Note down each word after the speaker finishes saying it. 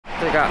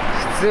てか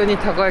普通に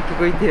たこ焼き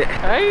食いて。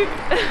 Right?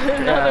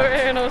 Now that we're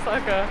here in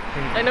Osaka,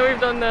 I know we've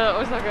done the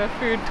Osaka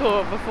food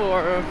tour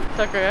before of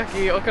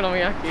takoyaki,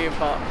 okonomiyaki,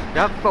 but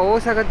やっぱ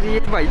大阪といえ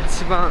ば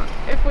一番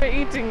if we're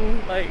eating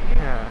like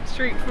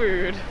street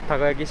food, た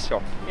こ焼きっし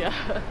ょ。 yeah,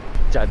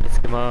 じゃあ見つ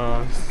け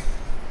ます。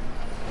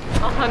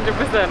 100%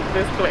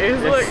 this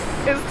place. Look,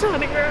 it's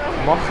turning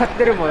around. 回っ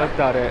てるもんだっ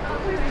てあれ。 This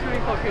is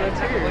really popular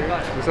too.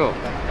 嘘。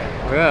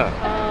いや、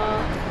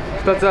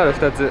2つある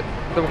2つ。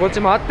でもこっち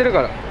回ってる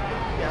から。 Yeah,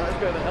 let's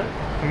go there.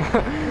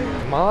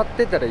 回っ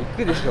てたら行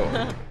くでしょ。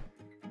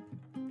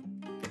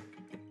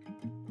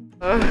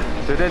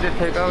それで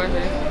テイクアウェイ。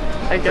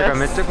 I だから guess.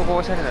 めっちゃここ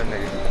おしゃれなんだ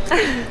けど。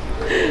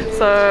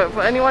 So,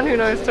 for anyone who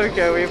knows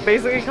Tokyo, we've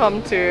basically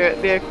come to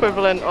the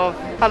equivalent of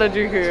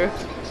Harajuku.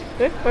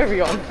 Eh? Where have we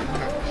gone?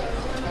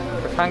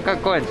 三角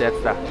公園ってや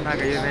つだ。なん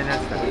か有名なや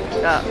つだ。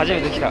 Yeah. 初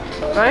めて来た。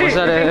 Right? おし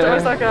ゃ We've been to れ。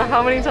 Osaka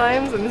how many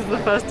times? And this is the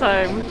first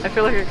time. I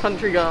feel like a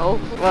country girl.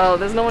 Well,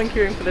 there's no one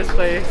queuing for this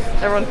place.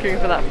 Everyone's queuing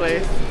for that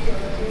place.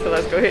 So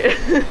let's go here.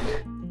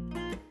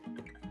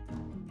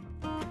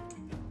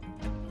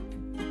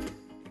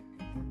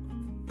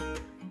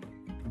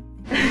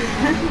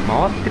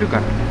 回ってるか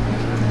ら。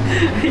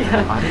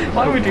 Yeah.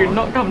 Why would you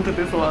not come to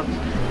this one?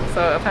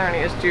 So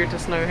apparently it's due to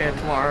snow here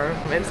tomorrow.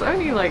 It's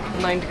only like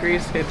 9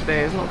 degrees here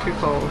today. It's not too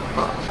cold,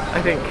 but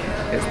I think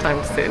it's time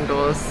to sit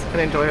indoors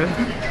and enjoy it.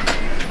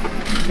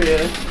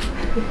 Yeah.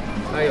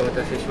 はい、お待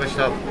たせしまし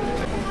た。は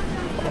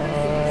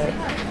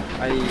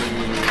い。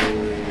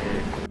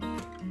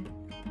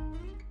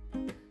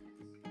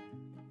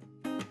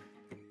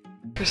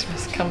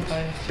Christmas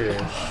kanpai.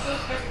 Cheers.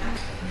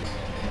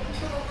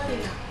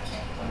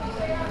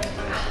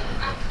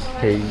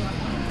 へい。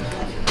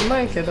う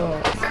まいけど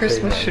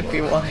Christmas should be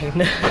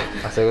wine.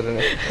 あ、そういうこと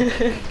ね。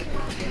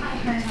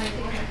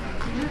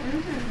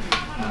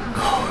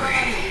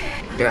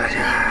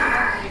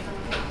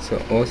So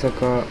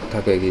Osaka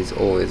takoyaki is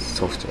always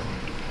softer.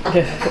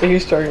 Yeah, are you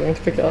struggling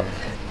to pick it up?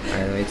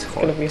 I know it's It's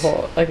hot. gonna be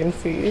hot, I can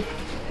see.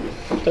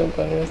 Don't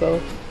burn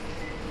yourself.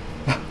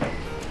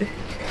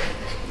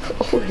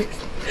 Always.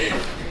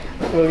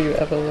 Will you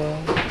ever learn?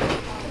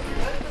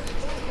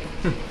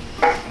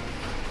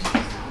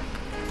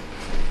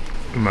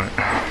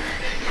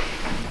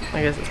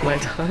 I guess it's my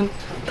turn.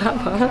 That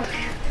bad?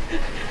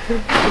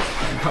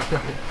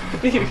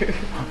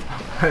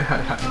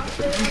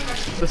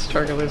 The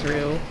struggle is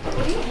real.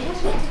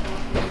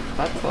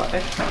 That's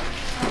why.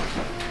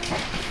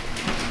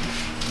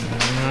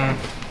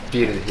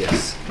 Beer,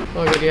 yes.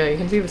 Oh god, yeah, you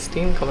can see the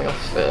steam coming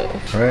off it.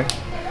 Right?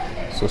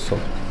 So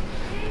soft.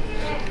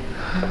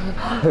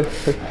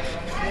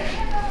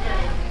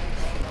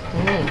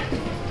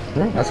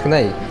 熱くな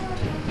い？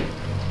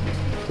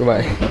うま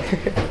い。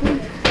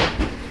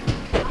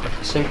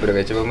シンプルが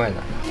一番うまい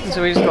な。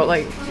 So we just got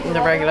like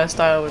the regular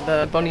style with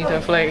the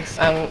bonito flakes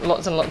and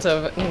lots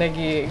of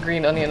negi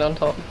green onion on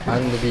top.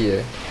 And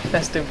beer.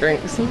 Festive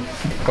drinks.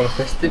 この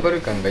フェスティバ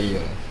ル感がいいよ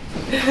ね。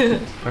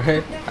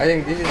Right? I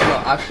think this is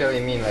not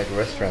actually mean like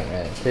restaurant,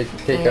 right? Take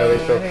away I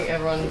shop. think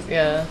everyone's,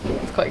 yeah,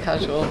 it's quite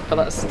casual, but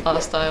that's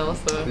our style,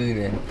 so. いい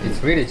ね。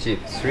It's really cheap.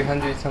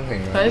 300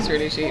 something. That is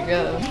really cheap,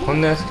 yeah. こ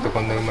んな安くて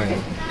こんなうまいの。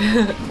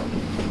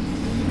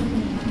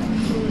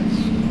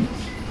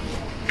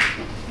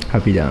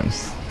Happy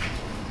dance.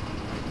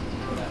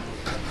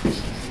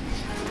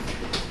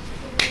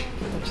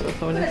 Watch the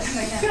bonus.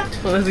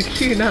 Well, there's a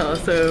queue now,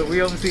 so we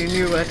obviously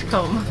knew where to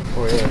come.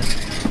 Oh yeah.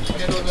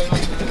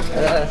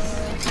 Yes.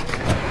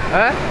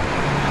 え？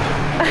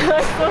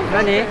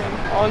何？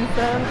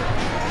 Onsen.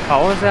 あ、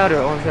温泉あ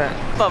る、温泉。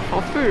 But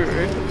for food,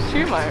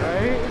 shumai,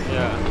 right?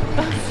 Yeah.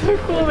 That's so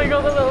cool, they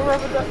got the little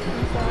rubber duck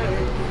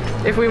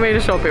inside. If we made a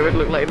shop, it would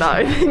look like that,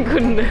 I think,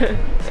 wouldn't it?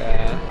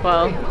 Yeah.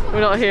 Well,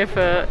 we're not here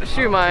for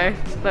shumai.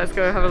 Let's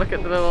go have a look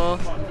at the little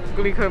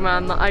Glico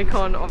man, the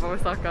icon of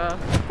Osaka.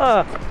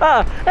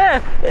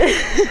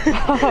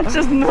 It's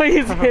just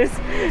noises.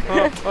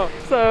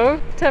 So,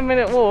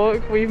 10-minute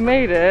walk, we've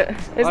made it.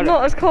 It's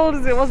not as cold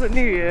as it was at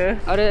New Year.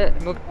 あれ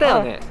乗った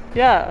よね。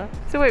 Yeah.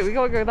 So wait, we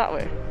gotta go that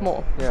way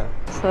more. Yeah.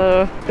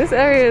 So this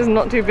area is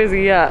not too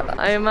busy yet.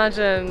 I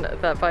imagine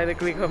that by the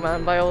Glico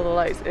man, by all the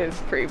lights,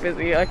 it's pretty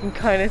busy. I can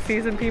kind of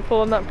see some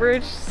people on that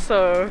bridge,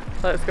 so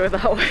let's go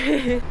that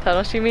way.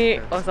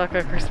 Tanoshimi,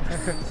 Osaka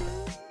Christmas.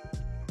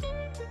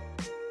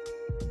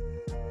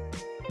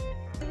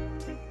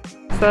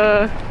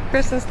 So,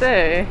 Christmas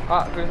Day.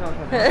 Ah, Christmas.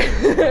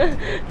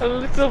 A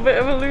little bit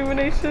of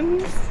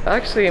illuminations.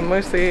 Actually,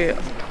 mostly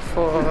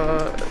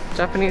for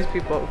Japanese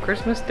people,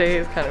 Christmas Day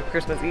is kind of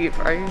Christmas Eve,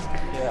 right?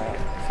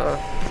 Yeah. So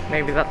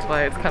maybe that's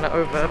why it's kind of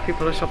over.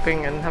 People are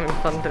shopping and having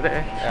fun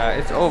today. Yeah,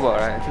 it's over,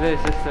 right? Today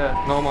is just a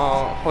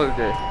normal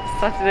holiday.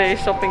 Saturday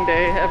shopping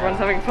day, everyone's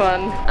having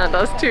fun, and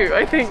us too.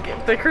 I think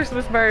the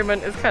Christmas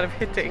merriment is kind of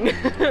hitting.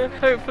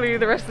 Hopefully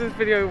the rest of this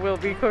video will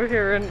be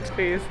coherent.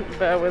 Please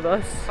bear with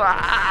us.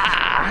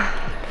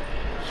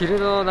 昼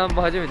のナン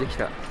バ初めて来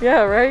た。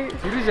 Yeah, right?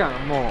 昼じゃ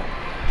ん、もう。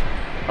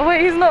 Oh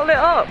wait, he's not lit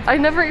up. I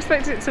never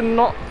expected it to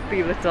not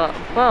be lit up.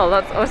 Well,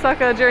 that's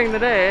Osaka during the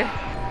day.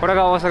 これ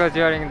が大阪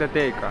during the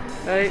dayか。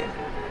 Right?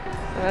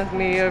 That's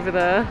me over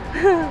there.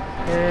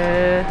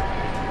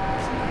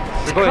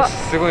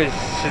 すごい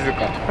静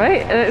か。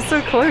 Right? And it's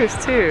so close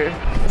too.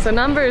 So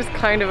Namba is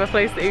kind of a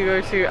place that you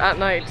go to at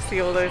night to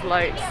see all those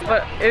lights.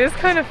 But it is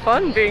kind of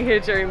fun being here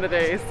during the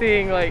day,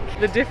 seeing like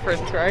the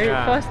difference, right?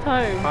 Yeah. First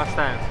time. First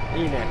time.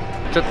 いいね。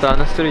ちょっとあ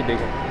のストリート行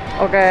こ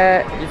う。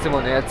 Okay. いつ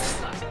ものや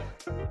つ。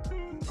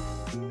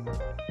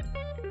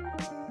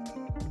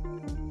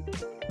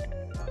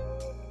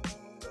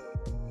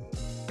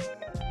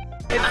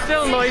It's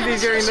still noisy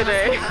during the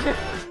day.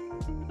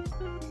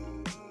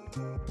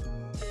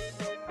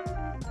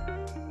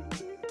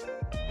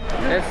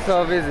 It's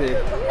so busy.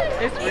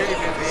 It's really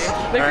busy.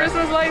 The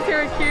Christmas lights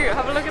here are cute.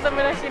 Have a look at the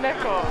Mineki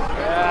Neko.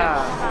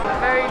 Yeah.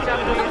 Very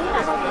Japanese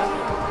Christmas.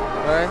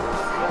 Right?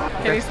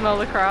 Can you smell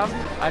the crab?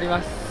 あり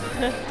ます。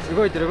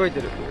動いてる動い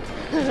てる。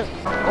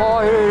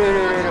おー、いるいるいるい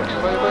る。こ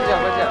っちや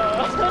こっちや。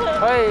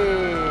はい。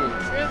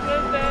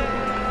 Christmas Day.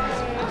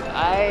 は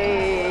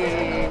い。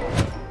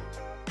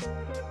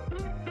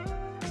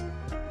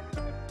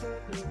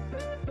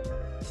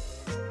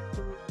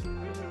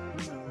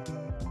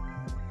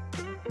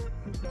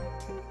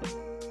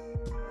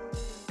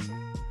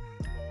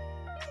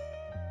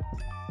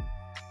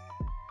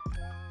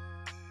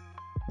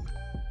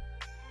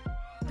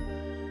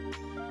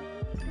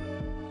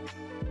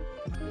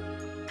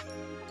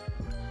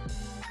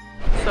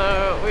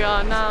 So we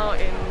are now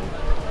in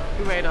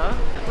Umeda,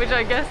 which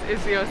I guess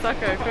is the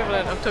Osaka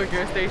equivalent of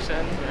Tokyo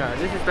Station. Yeah,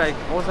 this is like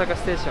Osaka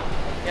Station.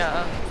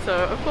 Yeah, so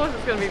of course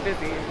it's going to be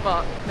busy,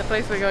 but the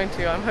place we're going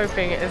to, I'm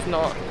hoping it is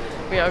not.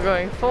 We are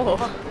going for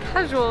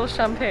casual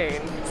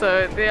champagne.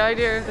 So the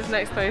idea of this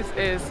next place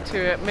is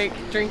to make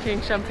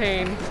drinking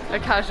champagne a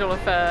casual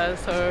affair.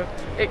 So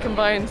it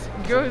combines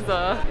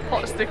gyoza,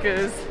 hot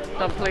stickers,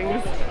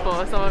 dumplings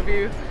for some of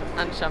you,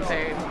 and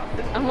champagne.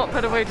 And what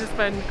better way to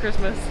spend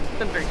Christmas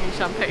than drinking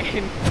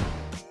champagne?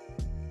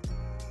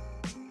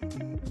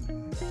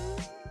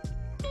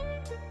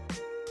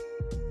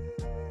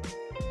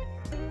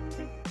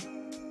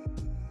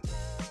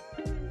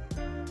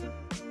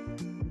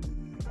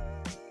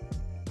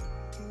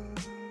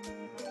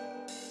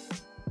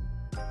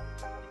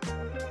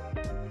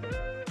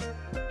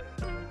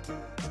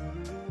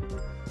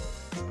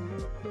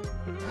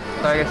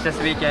 So I guess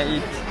just we can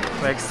eat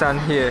like sun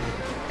here.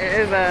 It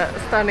is a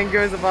standing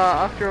gyoza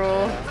bar after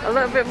all. A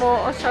little bit more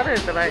oshare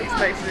than I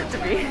expected it to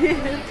be.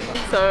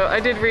 So I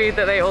did read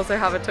that they also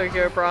have a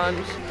Tokyo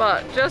branch,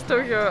 but just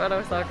Tokyo and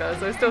Osaka,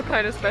 so it's still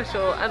kind of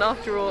special. And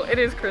after all, it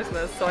is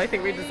Christmas, so I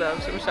think we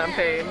deserve some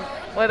champagne.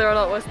 Whether or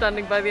not we're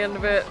standing by the end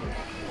of it,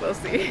 we'll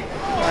see.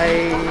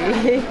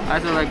 I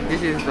feel like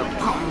this is the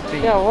palm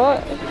thing. Yeah,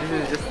 what? This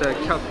is just a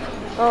cup.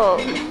 Oh.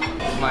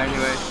 But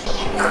anyway.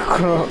 こ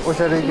のお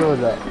しゃれ餃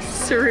子。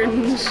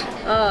 Syringe.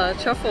 Ah,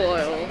 truffle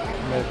oil.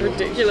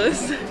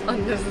 Ridiculous.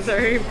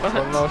 Unnecessary, こん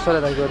but なおしゃ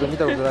れな餃子見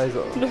たことない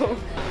ぞ。 no.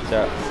 じ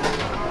ゃあ、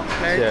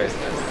 Merry Cheers.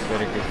 Christmas.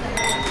 Very good.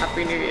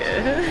 Happy New Year.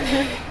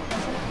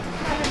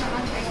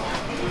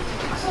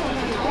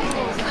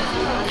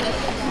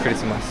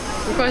 Christmas.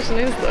 The question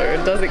is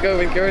though, does it go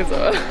with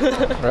gyoza?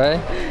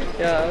 Right?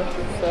 Yeah,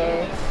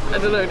 so I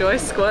don't know, do I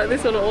squirt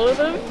this on all of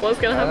them? What's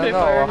gonna happen if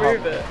I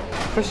remove it?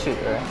 Push it,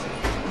 right?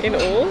 In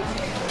all?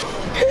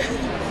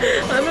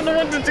 I don't know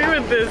what to do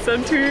with this,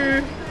 I'm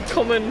too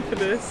common for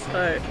this.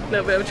 Alright, a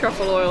little bit of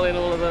truffle oil in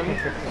all of them.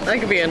 I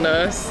could be a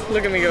nurse,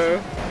 look at me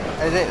go.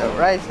 Is it the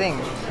right thing?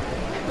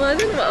 Well, I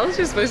don't know what else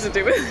you're supposed to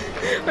do with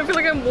it. I feel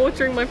like I'm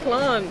watering my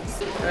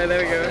plants. Alright,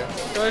 there we go.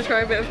 Do you want to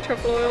try a bit of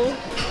truffle oil?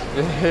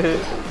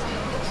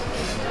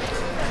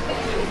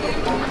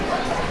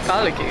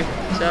 Garlicky.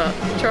 Yeah,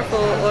 truffle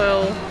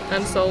oil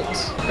and salt.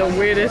 The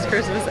weirdest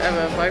Christmas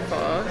ever by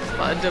far,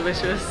 but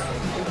delicious.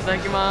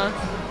 Itadakimasu.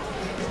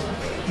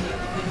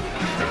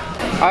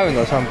 合う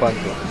のシャンパンと。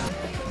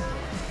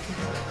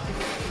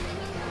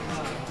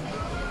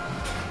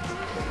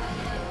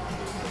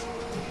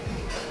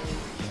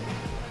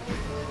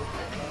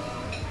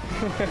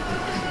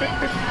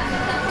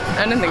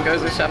Anything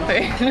goes with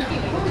champagne.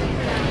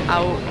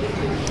 Ow.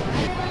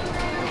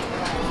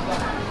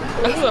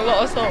 That's a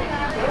lot of salt.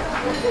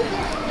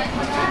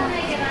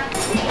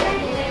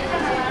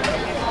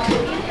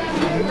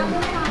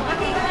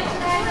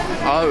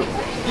 Oh.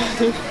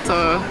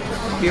 So,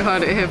 you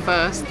heard it here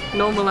first.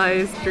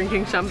 Normalize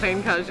drinking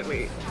champagne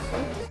casually.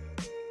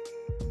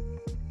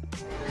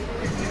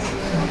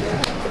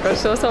 Go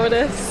show some of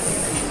this.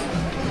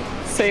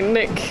 Saint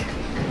Nick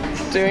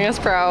doing us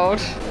proud.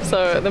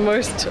 So the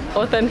most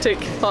authentic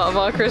part of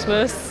our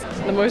Christmas,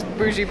 the most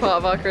bougie part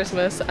of our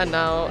Christmas, and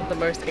now the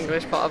most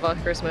English part of our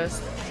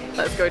Christmas.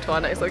 Let's go to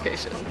our next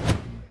location.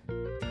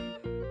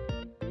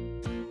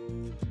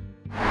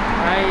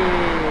 Hi.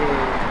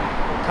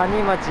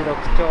 Tanimachi 6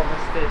丁目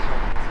ステーショ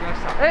ン。着きまし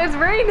た。 It's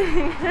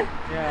raining!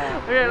 Yeah.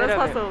 Okay, let's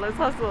hustle, let's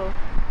hustle.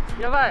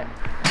 Yabai!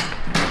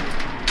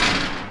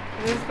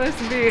 It's supposed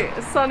to be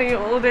sunny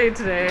all day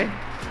today,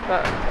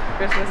 but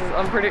Christmas is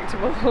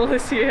unpredictable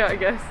this year, I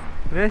guess.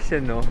 何して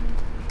んの?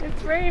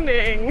 It's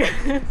raining!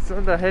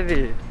 So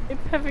heavy.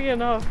 It's heavy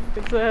enough.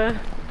 It's a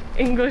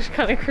English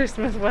kind of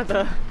Christmas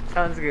weather.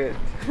 Sounds good.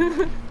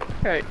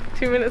 Right,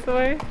 2 minutes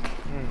away.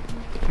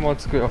 もう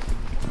着くよ。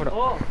ほら。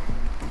 Oh,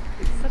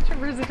 it's such a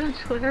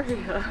residential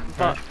area.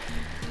 But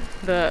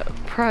the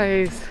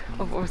prize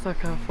of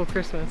Osaka for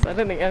Christmas, I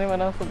don't think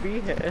anyone else will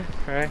be here.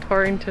 Right.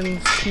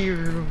 Torrington's tea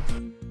room.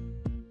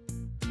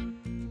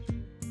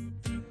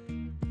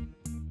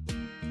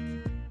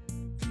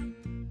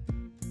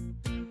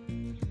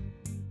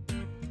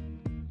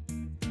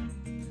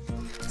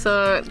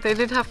 So they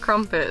did have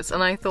crumpets,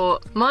 and I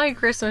thought my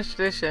Christmas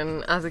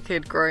tradition as a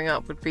kid growing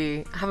up would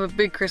be have a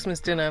big Christmas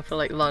dinner for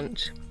like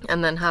lunch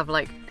and then have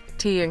like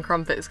tea and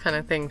crumpets kind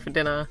of thing for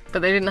dinner.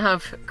 But they didn't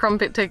have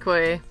crumpet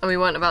takeaway, and we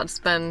weren't about to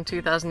spend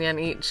 2,000 yen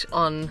each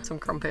on some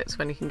crumpets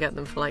when you can get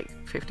them for like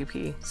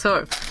 50p.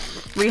 So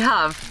we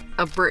have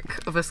a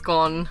brick of a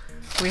scone.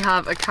 We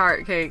have a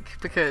carrot cake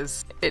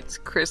because it's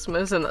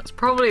Christmas and that's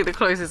probably the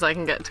closest I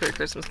can get to a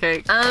Christmas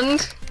cake.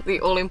 And the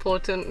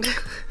all-important,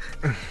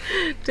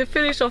 to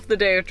finish off the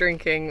day of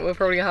drinking, we'll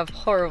probably have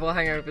horrible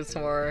hangovers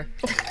tomorrow.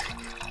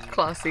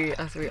 Classy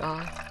as we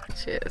are.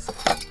 Cheers.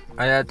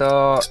 ありが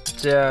とう。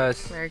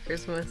Cheers. Merry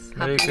Christmas.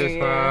 Merry Happy New Year.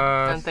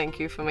 Christmas. And thank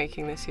you for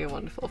making this year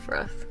wonderful for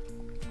us.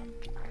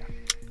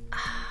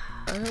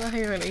 I don't know how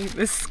you're gonna eat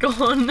this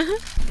scone.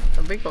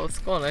 A big old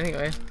scone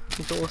anyway.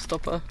 Door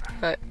stopper.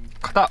 Right.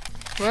 硬っ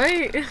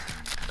Right?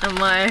 And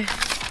my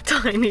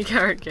tiny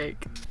carrot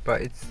cake.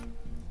 But it's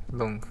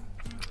long.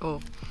 Oh.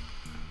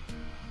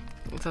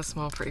 It does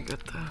smell pretty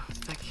good though.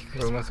 Thank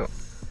you. うまそう。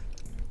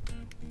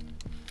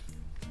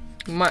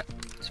 Might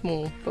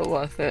small, but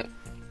worth it.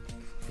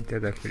 いた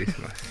だクリス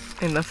マ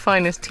ス。 In the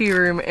finest tea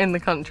room in the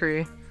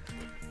country.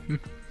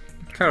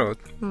 Carrot?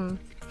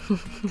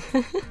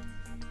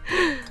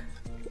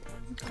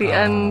 The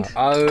end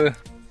合う。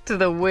 to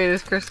the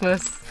weirdest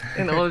Christmas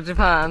in all of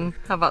Japan.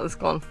 How about this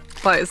one?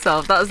 By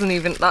itself. That doesn't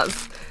even,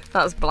 that's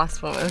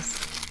blasphemous.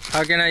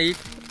 How can I eat?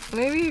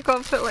 Maybe you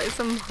got to put like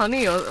some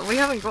honey or, we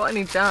haven't got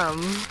any jam.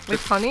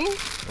 With honey?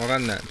 わか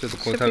んない。ちょっと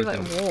こう Should 食 be べて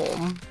like みる。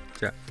 warm.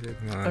 じゃあ、いただ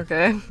きます。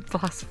 Okay.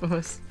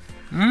 Blasphemous.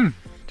 うん。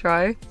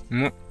 Try? う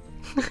まっ。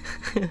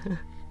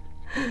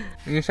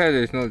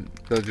Inside is not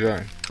that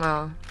dry.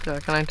 Oh, so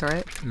can I try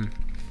it? Mm.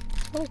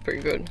 That's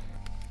pretty good.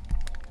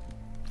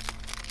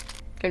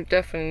 It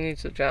definitely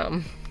needs a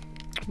jam,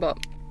 but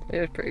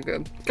it is pretty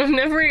good. I've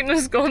never eaten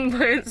a scone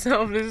by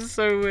itself. This is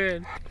so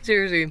weird.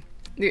 Seriously,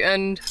 the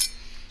end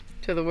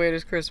to the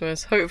weirdest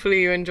Christmas.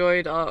 Hopefully you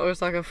enjoyed our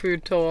Osaka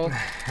food tour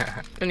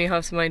and you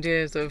have some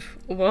ideas of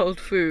world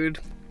food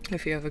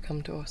if you ever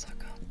come to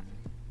Osaka.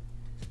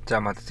 じゃ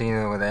あまた次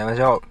の動画で会いま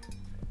しょ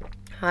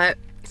う。はい。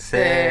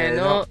せー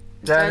の。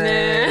じゃあ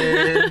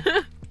ね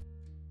ー。